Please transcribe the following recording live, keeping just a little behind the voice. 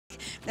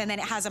and then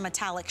it has a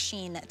metallic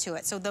sheen to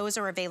it. So those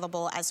are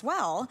available as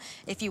well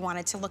if you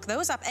wanted to look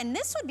those up. And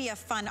this would be a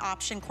fun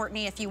option,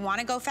 Courtney, if you want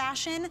to go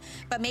fashion,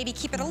 but maybe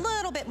keep it a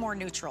little bit more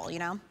neutral, you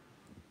know?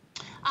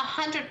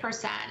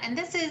 100%. And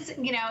this is,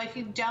 you know, if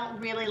you don't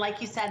really, like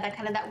you said, that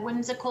kind of that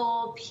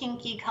whimsical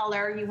pinky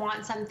color, you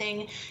want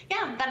something,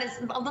 yeah, that is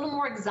a little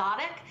more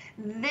exotic.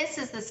 This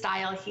is the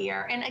style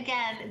here. And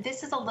again,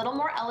 this is a little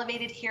more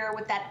elevated here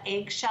with that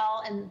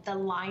eggshell and the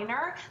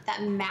liner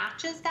that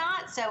matches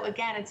that. So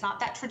again, it's not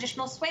that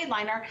traditional suede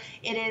liner.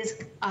 It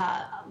is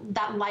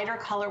that lighter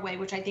colorway,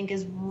 which I think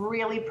is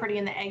really pretty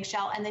in the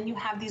eggshell. And then you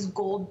have these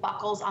gold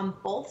buckles on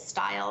both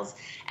styles.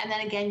 And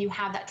then again, you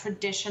have that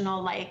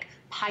traditional like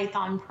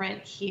python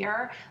print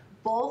here.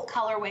 Both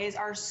colorways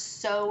are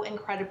so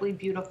incredibly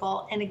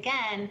beautiful. And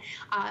again,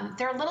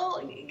 they're a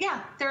little,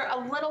 yeah, they're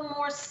a little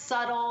more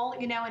subtle,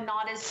 you know, and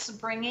not as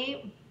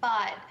springy,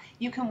 but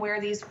you can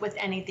wear these with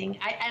anything.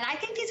 And I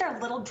think these are a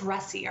little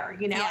dressier,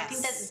 you know. Yes. I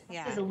think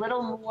that this is a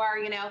little more,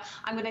 you know,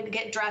 I'm gonna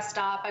get dressed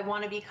up, I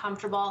wanna be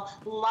comfortable.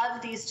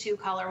 Love these two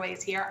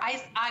colorways here.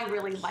 I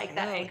really like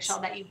that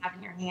eggshell that you have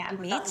in your hand.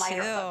 Me that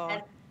lighter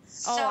too.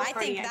 So I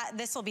think that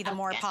this will be the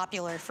more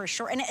popular for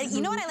sure. And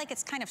you know what I like?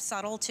 It's kind of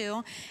subtle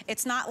too.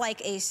 It's not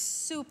like a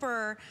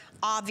super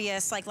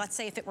obvious, like let's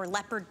say if it were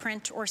leopard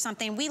print or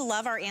something. We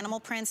love our animal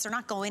prints. They're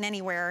not going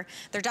anywhere.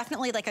 They're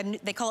definitely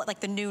like they call it like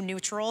the new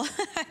neutral.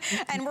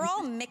 And we're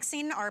all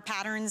mixing our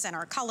patterns and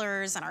our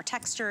colors and our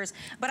textures.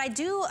 But I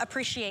do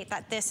appreciate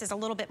that this is a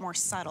little bit more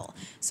subtle.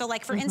 So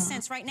like for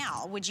instance, right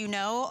now, would you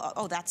know,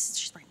 oh,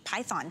 she's wearing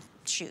python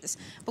shoes.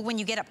 But when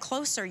you get up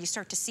closer, you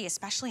start to see,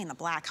 especially in the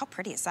black, how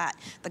pretty is that?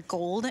 The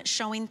gold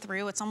showing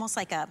through. It's almost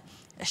like a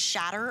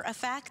shatter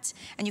effect,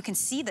 and you can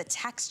see the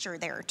texture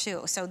there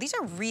too. So these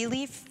are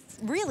really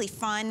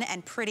fun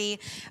and pretty,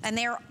 and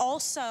they're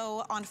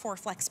also on 4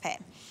 flex pay.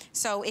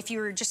 So if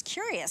you're just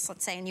curious,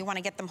 let's say, and you want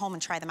to get them home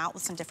and try them out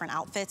with some different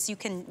outfits, you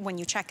can, when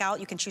you check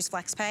out, you can choose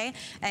flex pay,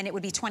 and it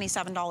would be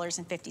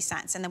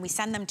 $27.50, and then we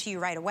send them to you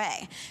right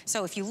away.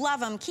 So if you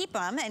love them, keep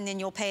them, and then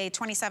you'll pay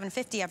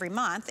 $27.50 every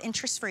month,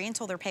 interest-free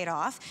until they're paid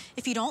off.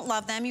 If you don't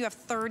love them, you have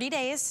 30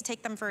 days to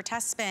take them for a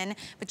test spin,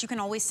 but you can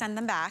always send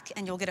them back,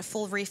 and you'll get a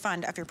full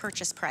refund of your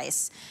purchase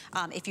price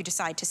if you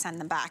decide to send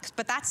them back.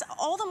 But that's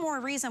all the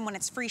more reason when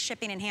it's free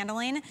shipping and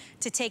handling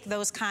to take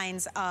those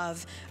kinds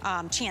of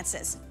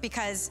chances,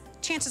 because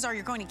chances are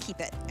you're going to keep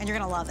it and you're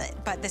going to love it.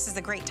 But this is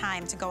a great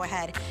time to go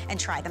ahead and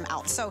try them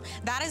out. So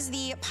that is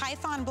the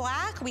Python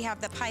Black. We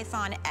have the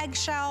Python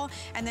Eggshell.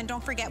 And then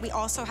don't forget, we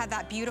also have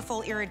that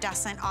beautiful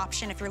iridescent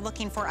option if you're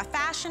looking for a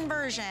fashion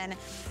version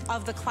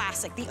of the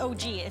classic, the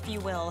OG, if you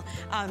will,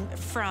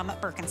 from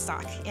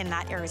Birkenstock in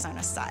that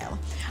Arizona style.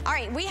 All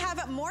right, we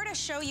have more to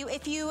show you.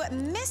 If you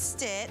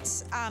missed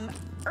it,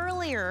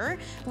 earlier,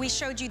 we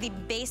showed you the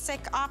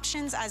basic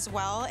options as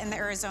well in the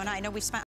Arizona. I know we've spent